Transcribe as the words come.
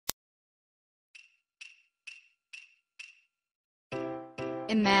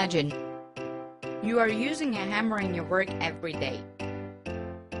Imagine you are using a hammer in your work every day.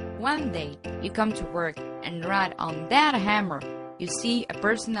 One day you come to work and right on that hammer you see a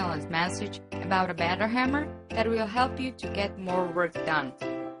personalized message about a better hammer that will help you to get more work done.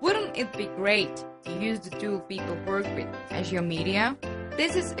 Wouldn't it be great to use the tool people work with as your media?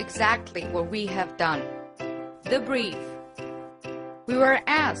 This is exactly what we have done. The brief. We were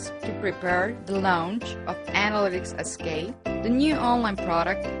asked to prepare the launch of Analytics.sk, the new online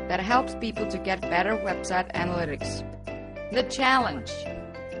product that helps people to get better website analytics. The challenge.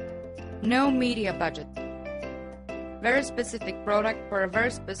 No media budget. Very specific product for a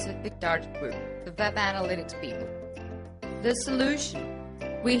very specific target group, the web analytics people. The solution.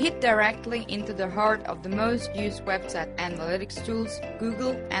 We hit directly into the heart of the most used website analytics tools,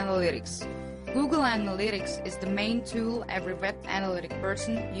 Google Analytics. Google Analytics is the main tool every web analytic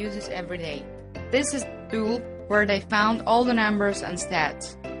person uses every day. This is the tool where they found all the numbers and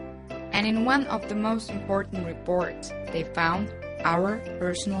stats. And in one of the most important reports, they found our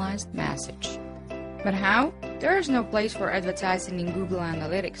personalized message. But how? There is no place for advertising in Google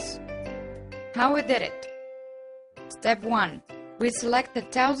Analytics. How we did it? Step 1. We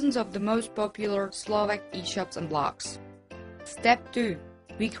selected thousands of the most popular Slovak e-shops and blogs. Step 2.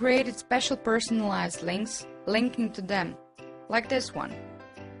 We created special personalized links linking to them, like this one.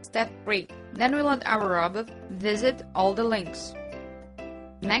 Step 3. Then we let our robot visit all the links.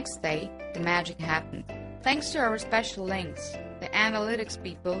 Next day, the magic happened. Thanks to our special links, the analytics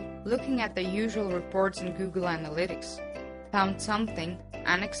people, looking at the usual reports in Google Analytics, found something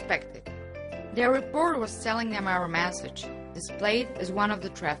unexpected. Their report was telling them our message, displayed as one of the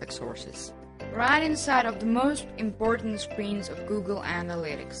traffic sources, right inside of the most important screens of Google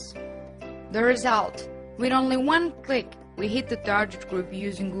Analytics. The result, with only one click, we hit the target group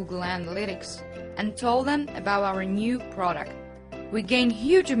using Google Analytics and told them about our new product. We gained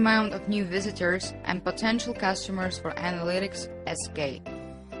huge amount of new visitors and potential customers for Analytics.sk,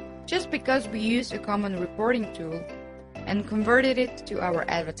 just because we used a common reporting tool and converted it to our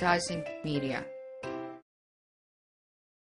advertising media.